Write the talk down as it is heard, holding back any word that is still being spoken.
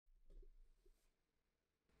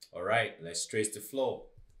All right, let's trace the flow.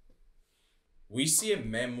 We see a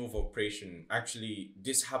mem move operation. Actually,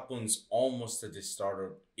 this happens almost at the start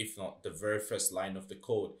of, if not the very first line of the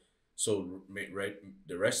code. So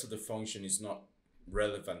the rest of the function is not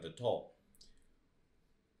relevant at all.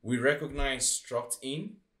 We recognize struct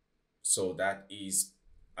in, so that is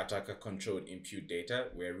attacker controlled input data.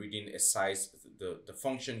 We're reading a size. The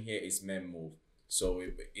function here is mem move, so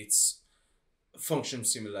it's a function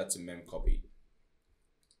similar to mem copy.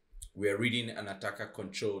 We are reading an attacker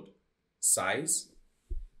controlled size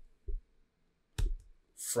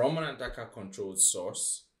from an attacker controlled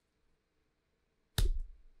source,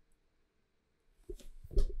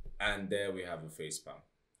 and there we have a facepalm.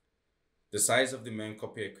 The size of the mem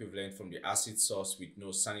copy equivalent from the ACID source with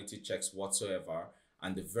no sanity checks whatsoever,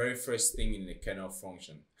 and the very first thing in the kernel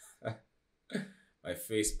function. My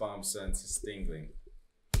facepalm sense is tingling.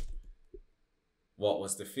 What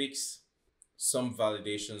was the fix? Some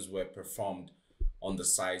validations were performed on the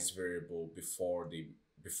size variable before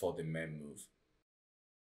the mem move.